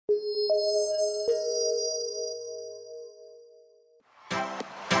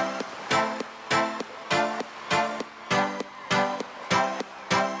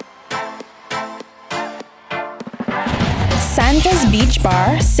Sandra's Beach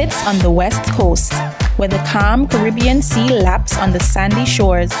Bar sits on the west coast, where the calm Caribbean Sea laps on the sandy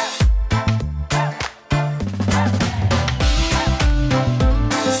shores.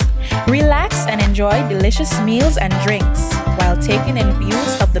 Relax and enjoy delicious meals and drinks while taking in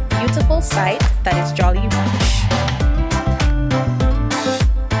views of the beautiful sight that is Jolly Beach.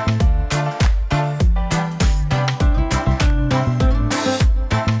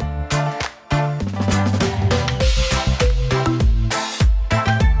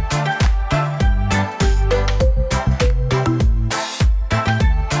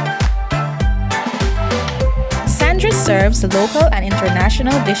 Sandra serves local and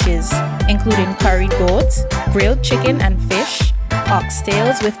international dishes, including curried goat, grilled chicken and fish,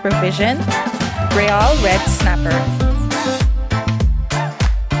 oxtails with provision, Creole Red Snapper.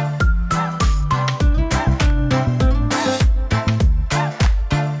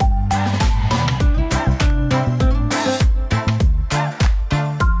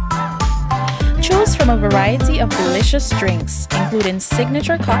 Choose from a variety of delicious drinks, including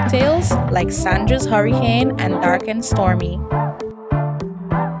signature cocktails like Sandra's Hurricane and Dark and Stormy.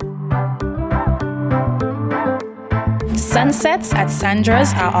 Sunsets at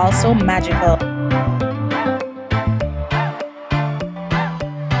Sandra's are also magical.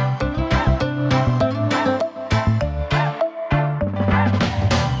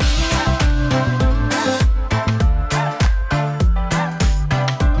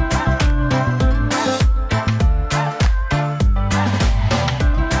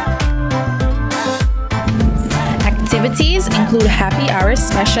 Activities include happy hour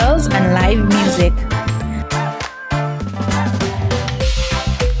specials and live music.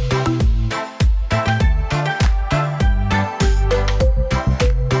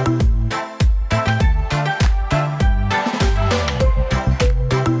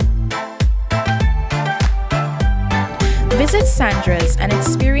 Visit Sandra's and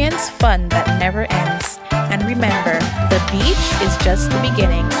experience fun that never ends. And remember, the beach is just the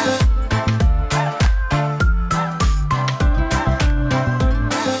beginning.